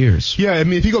last few years. Yeah, I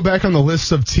mean, if you go back on the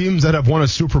list of teams that have won a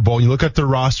Super Bowl, and you look at their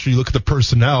roster, you look at the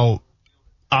personnel,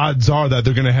 odds are that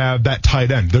they're going to have that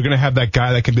tight end. They're going to have that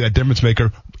guy that can be that difference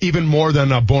maker, even more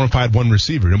than a bona fide one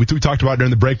receiver. And we talked about during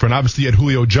the break, and obviously you had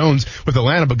Julio Jones with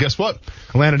Atlanta, but guess what?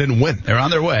 Atlanta didn't win. They're on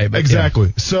their way. But exactly.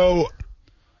 Yeah. So,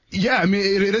 yeah, I mean,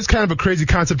 it is kind of a crazy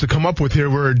concept to come up with here,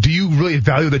 where do you really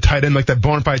value the tight end, like that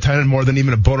bona fide tight end, more than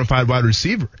even a bona fide wide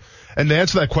receiver? And to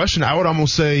answer that question, I would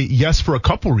almost say yes for a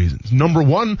couple reasons. Number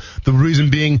one, the reason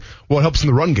being, well, it helps in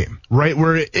the run game, right?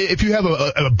 Where if you have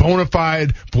a bona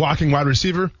fide blocking wide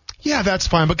receiver, yeah, that's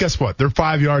fine. But guess what? They're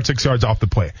 5 yards, 6 yards off the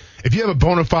play. If you have a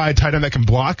bona fide tight end that can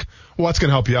block, well, that's going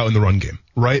to help you out in the run game,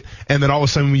 right? And then all of a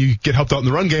sudden when you get helped out in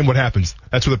the run game, what happens?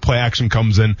 That's where the play action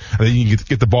comes in, and then you can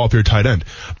get the ball up your tight end.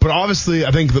 But obviously,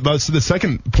 I think that's the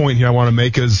second point here I want to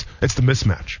make is it's the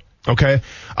mismatch. Okay.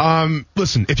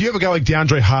 Listen, if you have a guy like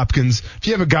DeAndre Hopkins, if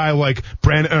you have a guy like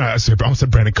I almost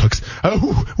said Brandon Cooks.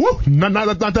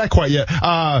 Not that quite yet.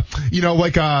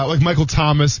 Like Michael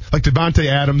Thomas, like Devontae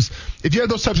Adams. If you have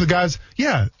those types of guys,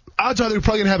 yeah, odds are they're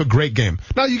probably going to have a great game.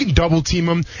 Now, you can double team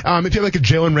them. If you have like a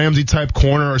Jalen Ramsey type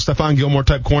corner or Stephon Gilmore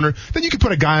type corner, then you can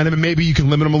put a guy on him and maybe you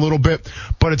can limit him a little bit.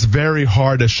 But it's very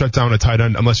hard to shut down a tight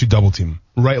end unless you double team him,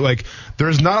 right? Like,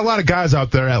 there's not a lot of guys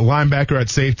out there at linebacker, at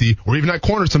safety, or even at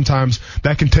corner sometimes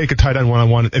that can take a tight end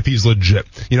one-on-one if he's legit.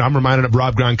 You know, I'm reminded of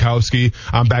Rob Gronkowski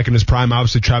back in his prime,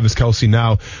 obviously Travis Kelce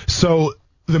now. So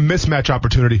the mismatch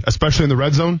opportunity, especially in the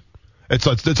red zone,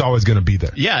 it's always going to be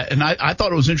there. Yeah, and I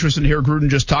thought it was interesting to hear Gruden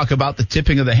just talk about the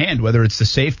tipping of the hand, whether it's the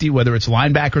safety, whether it's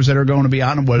linebackers that are going to be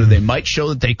on them, whether they might show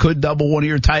that they could double one of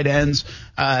your tight ends,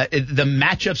 the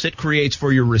matchups it creates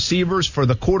for your receivers, for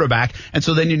the quarterback, and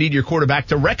so then you need your quarterback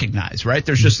to recognize, right?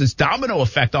 There's just this domino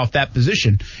effect off that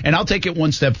position. And I'll take it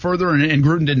one step further, and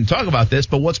Gruden didn't talk about this,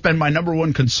 but what's been my number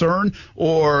one concern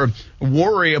or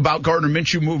worry about Gardner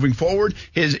Minshew moving forward,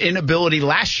 his inability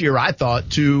last year, I thought,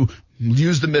 to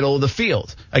use the middle of the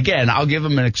field. Again, I'll give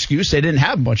them an excuse. They didn't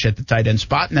have much at the tight end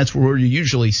spot, and that's where you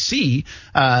usually see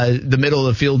the middle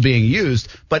of the field being used.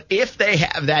 But if they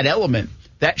have that element,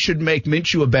 that should make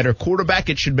Minshew a better quarterback.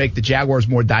 It should make the Jaguars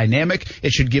more dynamic.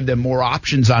 It should give them more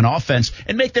options on offense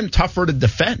and make them tougher to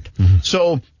defend.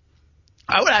 So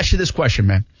I would ask you this question,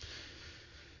 man.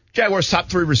 Jaguars' top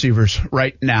 3 receivers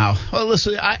right now. Well,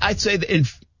 listen, I'd say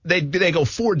they go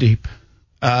 4 deep.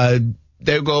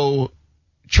 They go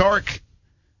Chark,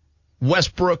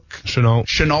 Westbrook,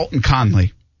 Shenault, and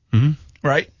Conley.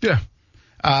 Right? Yeah.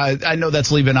 I know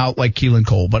that's leaving out like Keelan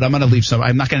Cole, but I'm going to leave some.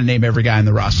 I'm not going to name every guy in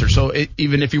the roster. So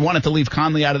even if you wanted to leave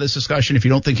Conley out of this discussion, if you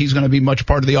don't think he's going to be much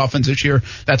part of the offense this year,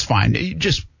 that's fine.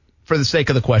 Just for the sake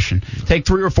of the question, take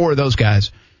 3 or 4 of those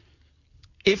guys.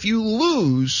 If you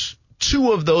lose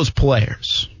 2 of those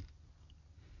players,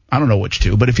 I don't know which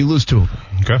 2, but if you lose 2 of them.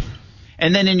 Okay.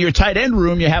 And then in your tight end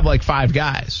room, you have like 5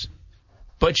 guys,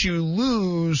 but you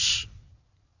lose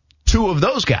 2 of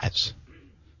those guys.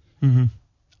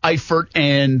 Eifert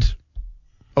and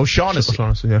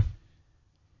O'Shaughnessy. Yeah.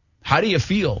 How do you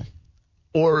feel?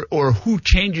 Or who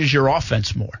changes your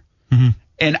offense more?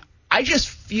 And I just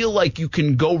feel like you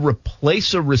can go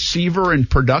replace a receiver in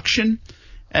production.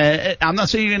 I'm not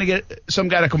saying you're going to get some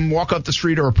guy to come walk up the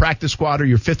street or a practice squad or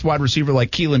your 5th wide receiver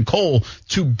like Keelan Cole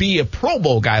to be a Pro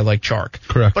Bowl guy like Chark.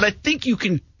 Correct. But I think you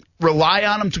can rely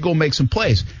on him to go make some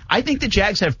plays. I think the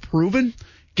Jags have proven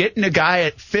getting a guy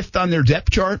at 5th on their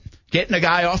depth chart, getting a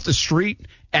guy off the street,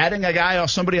 adding a guy off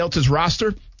somebody else's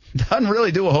roster, doesn't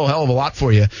really do a whole hell of a lot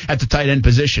for you at the tight end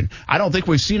position. I don't think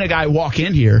we've seen a guy walk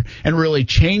in here and really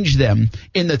change them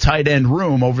in the tight end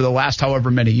room over the last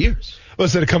however many years.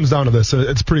 Listen, it comes down to this.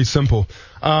 It's pretty simple.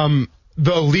 The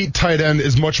elite tight end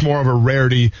is much more of a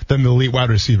rarity than the elite wide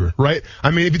receiver, right?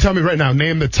 I mean, if you tell me right now,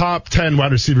 name the top 10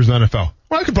 wide receivers in the NFL.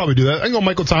 Well, I could probably do that. I can go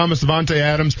Michael Thomas, Devontae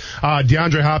Adams,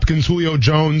 DeAndre Hopkins, Julio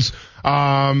Jones.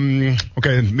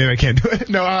 Okay, maybe I can't do it.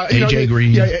 No, AJ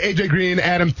Green. Yeah, AJ Green,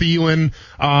 Adam Thielen,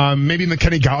 maybe even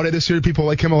Kenny Golladay this year. People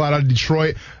like him a lot out of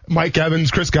Detroit. Mike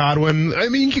Evans, Chris Godwin. I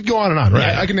mean, you could go on and on,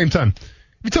 right? Yeah. I can name 10. If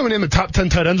you tell me name the top 10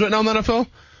 tight ends right now in the NFL,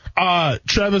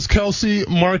 Travis Kelce,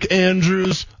 Mark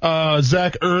Andrews,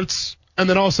 Zach Ertz, and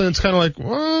then all of a sudden it's kind of like,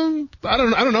 well, I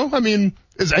don't know. I mean,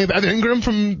 is Evan Ingram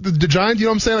from the Giants, you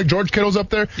know what I'm saying? Like George Kittle's up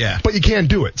there. Yeah. But you can't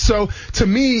do it. So to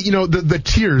me, the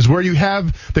tiers where you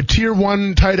have the tier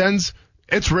 1 tight ends,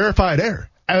 it's rarefied air.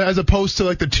 As opposed to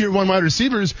like the tier 1 wide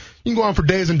receivers, you can go on for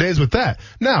days and days with that.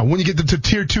 Now, when you get to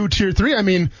tier 2, tier 3, I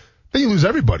mean, then you lose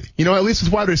everybody. At least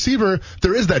with wide receiver,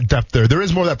 there is that depth there. There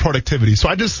is more of that productivity. So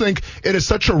I just think it is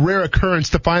such a rare occurrence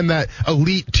to find that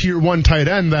elite tier 1 tight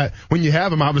end that when you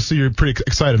have him, obviously you're pretty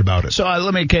excited about it. So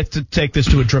let me take this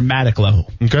to a dramatic level.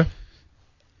 Okay.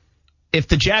 If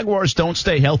the Jaguars don't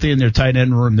stay healthy in their tight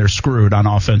end room, they're screwed on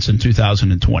offense in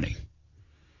 2020.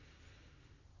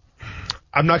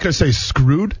 I'm not going to say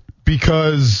screwed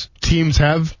because teams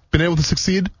have been able to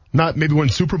succeed. Not maybe win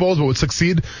Super Bowls, but would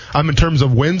succeed in terms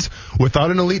of wins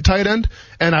without an elite tight end.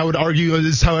 And I would argue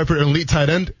is, however, an elite tight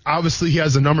end. Obviously, he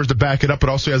has the numbers to back it up, but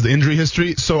also he has the injury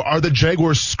history. So are the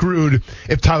Jaguars screwed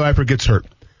if Tyler Eifert gets hurt?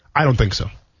 I don't think so.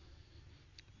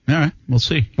 All right, we'll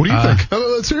see. What do you think?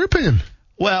 Let's hear your opinion.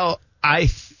 Well, I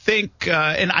think,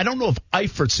 and I don't know if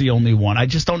Eifert's the only one. I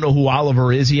just don't know who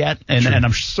Oliver is yet. And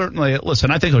I'm certainly,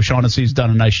 listen, I think O'Shaughnessy's done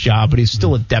a nice job, but he's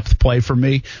still a depth play for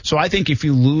me. So I think if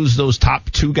you lose those top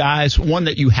 2 guys, one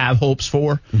that you have hopes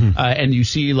for, and you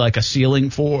see like a ceiling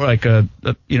for, like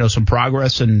some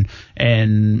progress and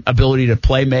ability to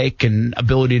play make and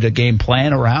ability to game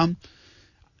plan around.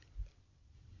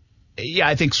 Yeah,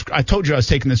 I think I told you I was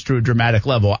taking this to a dramatic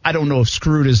level. I don't know if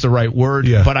screwed is the right word,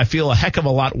 but I feel a heck of a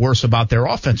lot worse about their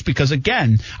offense because,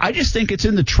 again, I just think it's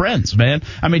in the trends, man.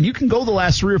 I mean, you can go the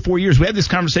last 3 or 4 years. We had this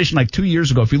conversation like 2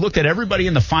 years ago. If you looked at everybody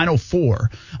in the Final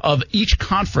Four of each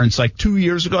conference like 2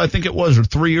 years ago, I think it was, or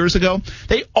 3 years ago,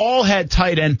 they all had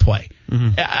tight end play.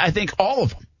 I think all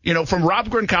of them. From Rob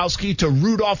Gronkowski to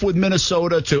Rudolph with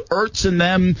Minnesota to Ertz and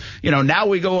them. Now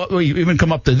we even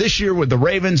come up to this year with the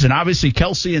Ravens and obviously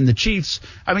Kelce and the Chiefs.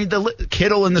 I mean, the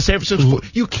Kittle and the San Francisco.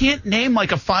 You can't name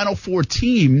like a Final Four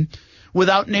team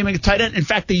without naming a tight end. In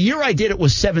fact, the year I did it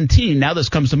was 17. Now this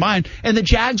comes to mind. And the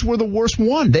Jags were the worst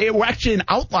one. They were actually an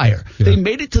outlier. Yeah. They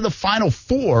made it to the Final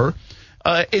Four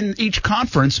in each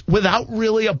conference without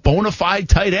really a bona fide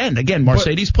tight end. Again,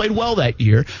 Mercedes played well that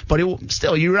year, but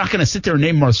still, you're not going to sit there and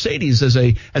name Mercedes as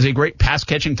a great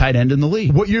pass-catching tight end in the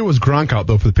league. What year was Gronk out,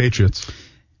 though, for the Patriots?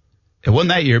 It wasn't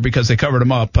that year because they covered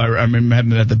him up. I remember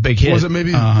having the big hit. Was it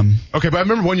maybe? Okay, but I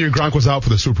remember one year Gronk was out for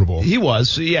the Super Bowl. He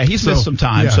was. Yeah, he's missed some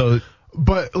time. Yeah. So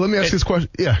But let me ask you this question.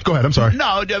 Yeah, go ahead. I'm sorry. No,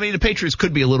 I mean, the Patriots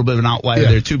could be a little bit of an outlier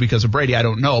there, too, because of Brady. I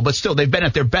don't know. But still, they've been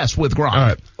at their best with Gronk. All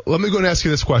right. Let me go and ask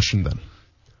you this question then.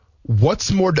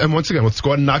 What's more, and once again, let's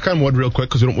go ahead and knock on wood real quick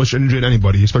because we don't wish injury to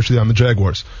anybody, especially on the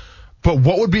Jaguars. But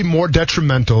what would be more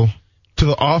detrimental to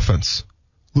the offense?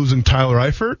 Losing Tyler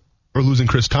Eifert or losing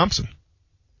Chris Thompson?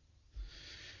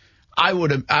 I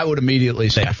would immediately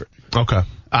say Eifert. Okay.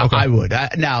 I would.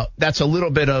 Now, that's a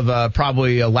little bit of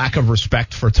probably a lack of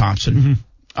respect for Thompson.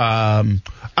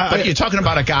 But you're talking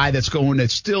about a guy that's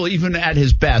still, even at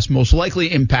his best, most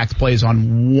likely impact plays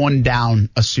on one down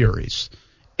a series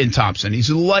in Thompson. He's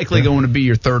likely going to be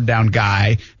your third down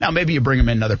guy. Now, maybe you bring him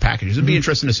in other packages. It'd be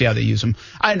interesting to see how they use him.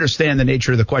 I understand the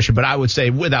nature of the question, but I would say,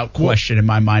 without question in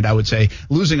my mind, I would say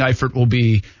losing Eifert will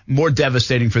be more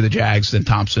devastating for the Jags than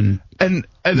Thompson, and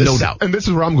no doubt. And this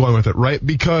is where I'm going with it, right?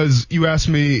 Because you asked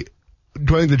me,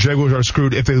 do I think the Jaguars are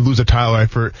screwed if they lose a Tyler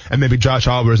Eifert and maybe Josh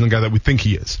Oliver isn't the guy that we think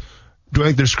he is? Do I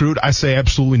think they're screwed? I say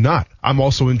absolutely not. I'm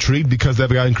also intrigued because they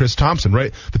have a guy in Chris Thompson,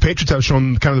 right? The Patriots have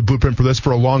shown kind of the blueprint for this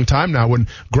for a long time now. When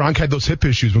Gronk had those hip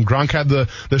issues, when Gronk had the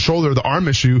shoulder, the arm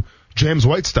issue, James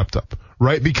White stepped up,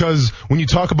 right? Because when you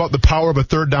talk about the power of a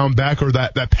third down back or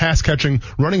that pass catching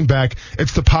running back,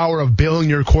 it's the power of bailing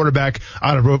your quarterback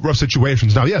out of rough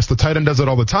situations. Now, yes, the tight end does it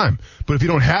all the time, but if you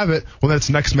don't have it, well, that's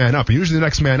next man up. And usually the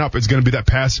next man up is going to be that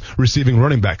pass receiving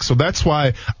running back. So that's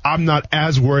why I'm not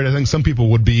as worried. I think some people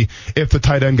would be if the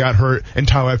tight end got hurt and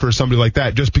Tyler Eifert or somebody like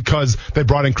that, just because they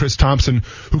brought in Chris Thompson,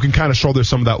 who can kind of shoulder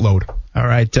some of that load. All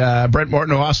right, Brent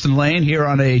Martin, Austin Lane here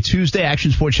on a Tuesday.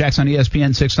 Action Sports Jacks on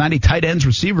ESPN 690. Tight ends,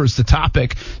 receivers, the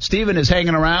topic. Steven is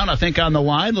hanging around, I think, on the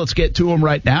line. Let's get to him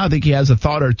right now. I think he has a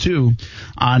thought or two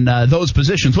on those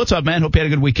positions. What's up, man? Hope you had a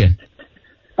good weekend.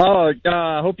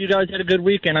 Hope you guys had a good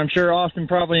weekend. I'm sure Austin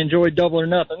probably enjoyed Double or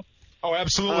Nothing. Oh,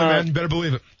 absolutely, man. You better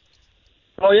believe it.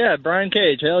 Oh, yeah, Brian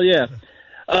Cage. Hell yeah.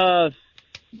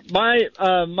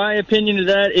 My opinion of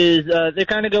that is they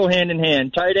kind of go hand in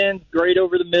hand. Tight ends, great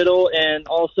over the middle, and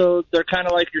also they're kind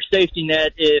of like your safety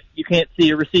net if you can't see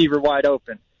a receiver wide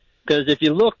open. Because if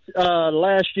you looked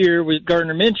last year with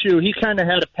Gardner Minshew, he kind of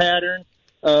had a pattern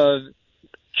of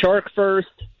Chark first,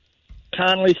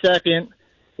 Conley second,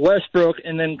 Westbrook,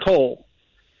 and then Cole.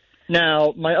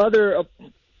 Now, my other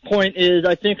point is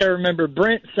I think I remember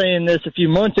Brent saying this a few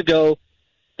months ago.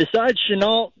 Besides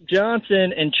Shenault,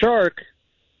 Johnson, and Chark,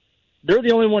 they're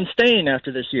the only ones staying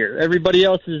after this year. Everybody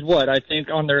else is I think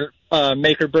on their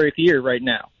make-or-break year right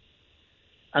now.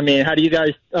 I mean, how do you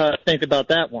guys think about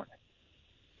that one?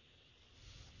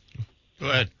 Go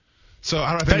ahead. So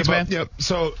how do I think about it?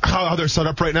 So how they're set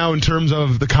up right now in terms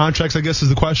of the contracts, I guess, is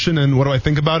the question, and what do I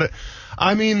think about it?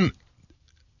 I mean,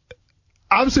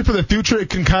 obviously for the future, it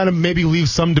can kind of maybe leave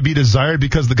some to be desired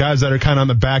because the guys that are kind of on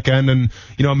the back end and,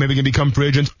 maybe going to become free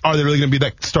agents, are they really going to be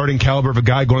that starting caliber of a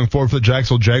guy going forward for the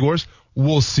Jacksonville Jaguars?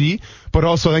 We'll see. But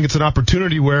also I think it's an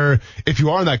opportunity where if you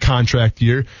are in that contract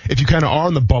year, if you kind of are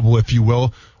in the bubble, if you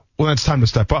will, well, then it's time to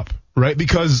step up, right?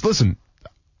 Because, listen,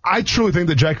 I truly think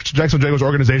the Jacksonville Jaguars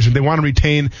organization, they want to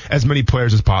retain as many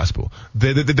players as possible.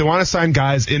 They want to sign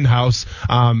guys in-house,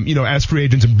 as free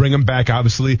agents and bring them back,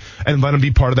 obviously, and let them be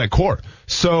part of that core.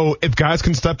 So if guys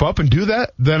can step up and do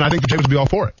that, then I think the Jaguars will be all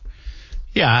for it.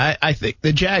 Yeah, I think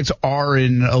the Jags are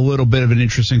in a little bit of an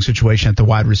interesting situation at the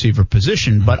wide receiver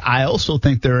position, but I also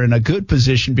think they're in a good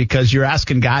position because you're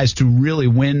asking guys to really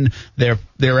win their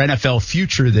NFL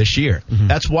future this year. Mm-hmm.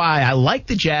 That's why I like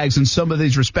the Jags in some of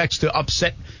these respects to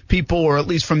upset people, or at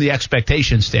least from the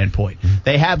expectation standpoint. Mm-hmm.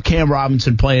 They have Cam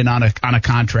Robinson playing on a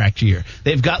contract year.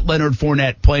 They've got Leonard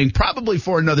Fournette playing probably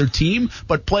for another team,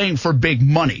 but playing for big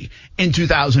money in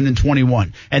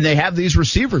 2021. And they have these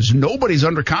receivers. Nobody's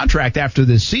under contract after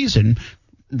this season,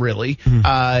 really,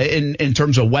 in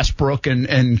terms of Westbrook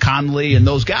and Conley and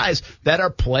those guys that are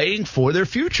playing for their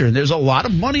future. And there's a lot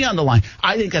of money on the line.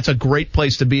 I think that's a great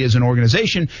place to be as an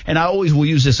organization. And I always will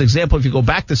use this example. If you go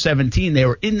back to 2017, they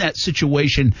were in that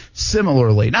situation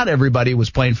similarly. Not everybody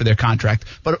was playing for their contract,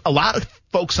 but a lot of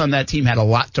folks on that team had a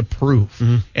lot to prove.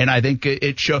 Mm-hmm. And I think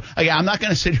it showed. Again, I'm not going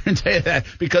to sit here and tell you that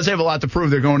because they have a lot to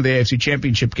prove they're going to the AFC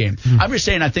Championship game. Mm-hmm. I'm just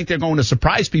saying I think they're going to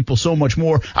surprise people so much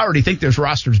more. I already think their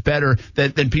roster's better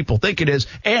than people think it is.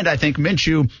 And I think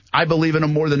Minshew, I believe in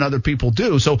him more than other people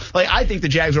do. So, I think the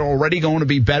Jags are already going to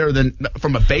be better than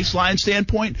from a baseline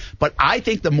standpoint. But I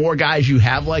think the more guys you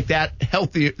have like that,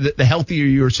 the healthier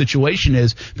your situation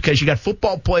is, because you got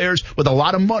football players with a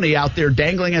lot of money out there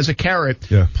dangling as a carrot,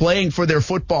 playing for their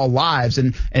football lives,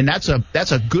 and that's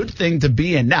a good thing to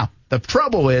be in. Now, the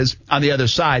trouble is, on the other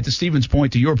side, to Steven's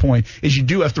point, to your point, is you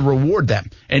do have to reward them,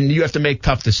 and you have to make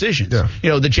tough decisions.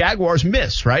 Yeah. The Jaguars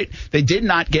miss, right? They did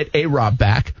not get A-Rob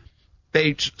back.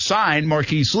 they signed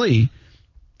Marquise Lee,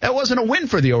 that wasn't a win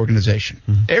for the organization.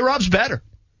 A-Rob's better.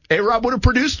 A-Rob would have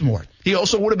produced more. He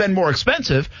also would have been more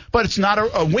expensive, but it's not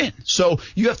a win. So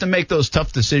you have to make those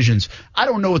tough decisions. I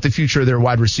don't know what the future of their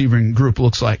wide receiving group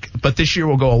looks like, but this year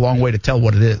will go a long way to tell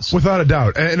what it is. Without a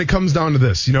doubt. And it comes down to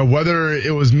this, whether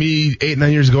it was me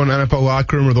 8-9 years ago in the NFL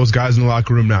locker room or those guys in the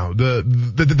locker room now,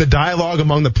 the dialogue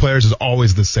among the players is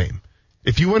always the same.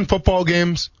 If you win football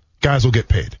games, guys will get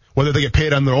paid. Whether they get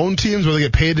paid on their own teams, whether they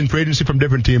get paid in free agency from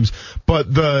different teams.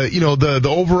 But the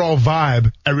overall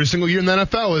vibe every single year in the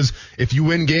NFL is if you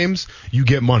win games, you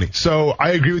get money. So I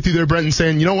agree with you there, Brent, in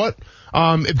saying, you know what?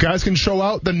 If guys can show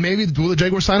out, then maybe will the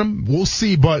Jaguars sign them? We'll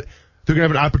see, but they're going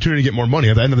to have an opportunity to get more money.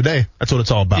 At the end of the day, that's what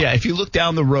it's all about. Yeah, if you look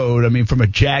down the road, I mean, from a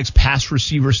Jags pass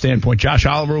receiver standpoint, Josh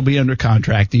Oliver will be under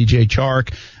contract, DJ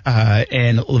Chark,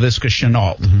 and Laviska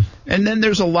Shenault. And then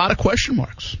there's a lot of question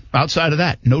marks outside of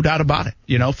that, no doubt about it.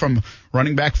 From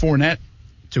running back Fournette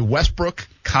to Westbrook,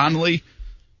 Conley,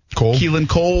 Keelan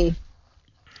Cole,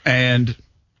 and,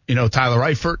 Tyler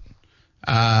Eifert.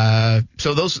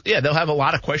 So they'll have a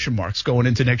lot of question marks going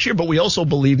into next year, but we also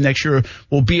believe next year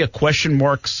will be a question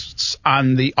marks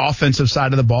on the offensive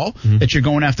side of the ball that you're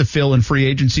going to have to fill in free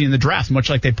agency in the draft, much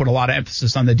like they put a lot of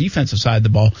emphasis on the defensive side of the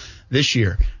ball this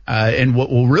year. And what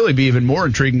will really be even more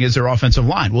intriguing is their offensive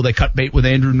line. Will they cut bait with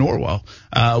Andrew Norwell?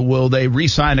 Will they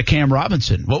re-sign a Cam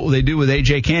Robinson? What will they do with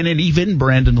A.J. Cannon, even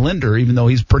Brandon Linder, even though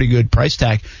he's a pretty good price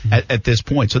tag at this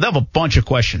point? So they'll have a bunch of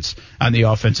questions on the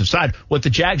offensive side. What the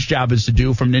Jags' job is to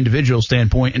do from an individual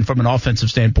standpoint and from an offensive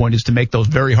standpoint is to make those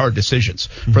very hard decisions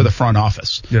for the front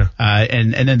office. Yeah.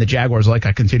 And then the Jaguars, like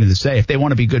I continue to say, if they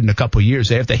want to be good in a couple of years,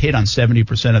 they have to hit on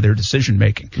 70% of their decision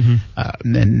making.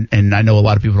 And I know a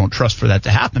lot of people don't trust for that to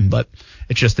happen, but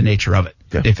it's just the nature of it,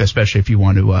 especially if you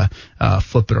want to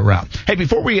flip it around. Hey,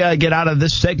 before we get out of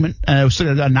this segment, we've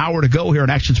still got an hour to go here on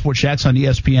Action Sports Jacks on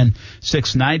ESPN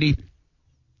 690.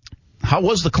 How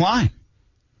was the climb?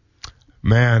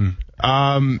 Man,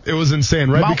 it was insane,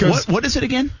 right? Because what is it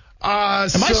again? Am I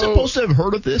supposed to have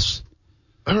heard of this?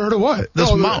 Heard of what?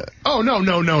 This mountain. Oh, no,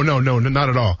 not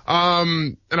at all.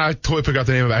 And I totally forgot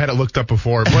the name of it. I had it looked up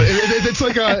before, but it's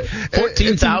like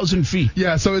 14,000 feet.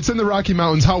 Yeah, so it's in the Rocky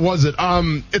Mountains. How was it?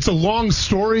 It's a long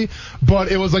story,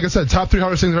 but it was, like I said, top 3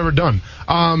 hardest things I've ever done.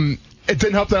 It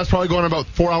didn't help that I was probably going about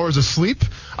 4 hours of sleep.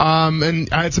 And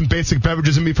I had some basic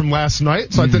beverages in me from last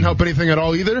night, so it didn't help anything at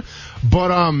all either.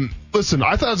 But, listen,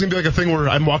 I thought it was going to be like a thing where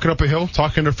I'm walking up a hill,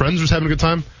 talking to friends, just having a good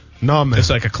time. No, man. It's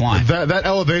like a climb. That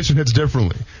elevation hits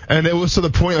differently. And it was to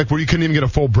the point like where you couldn't even get a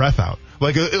full breath out.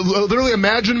 Like literally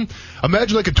imagine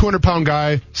like a 200-pound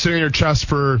guy sitting on your chest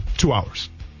for 2 hours.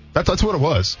 That's what it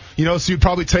was. So you'd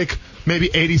probably take maybe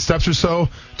 80 steps or so,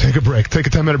 take a break, take a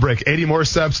 10-minute break, 80 more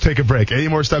steps, take a break, 80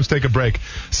 more steps, take a break.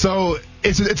 So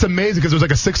it's amazing because it was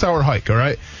like a 6-hour hike, all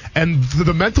right? And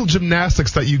the mental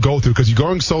gymnastics that you go through because you're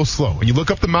going so slow and you look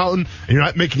up the mountain and you're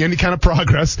not making any kind of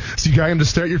progress, so you got to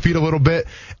stare at your feet a little bit.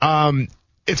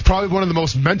 It's probably one of the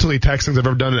most mentally taxing things I've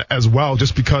ever done as well,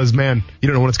 just because, man, you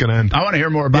don't know when it's going to end. I want to hear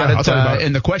more about it. I'll tell you about it.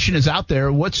 And the question is out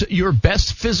there, what's your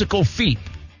best physical feat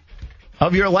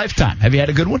of your lifetime? Have you had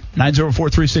a good one?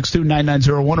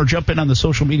 904-362-9901 or jump in on the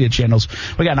social media channels.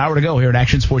 We got an hour to go here at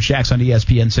Action Sports Jacks on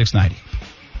ESPN 690.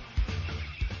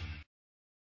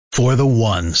 For the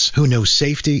ones who know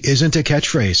safety isn't a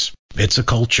catchphrase, it's a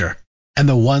culture. And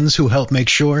the ones who help make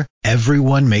sure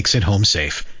everyone makes it home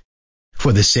safe.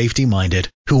 For the safety-minded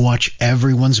who watch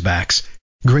everyone's backs,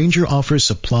 Grainger offers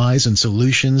supplies and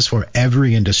solutions for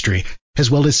every industry,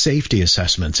 as well as safety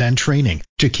assessments and training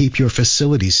to keep your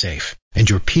facilities safe and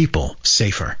your people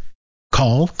safer.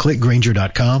 Call, click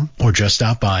Grainger.com, or just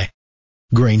stop by.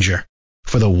 Grainger,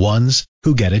 for the ones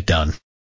who get it done.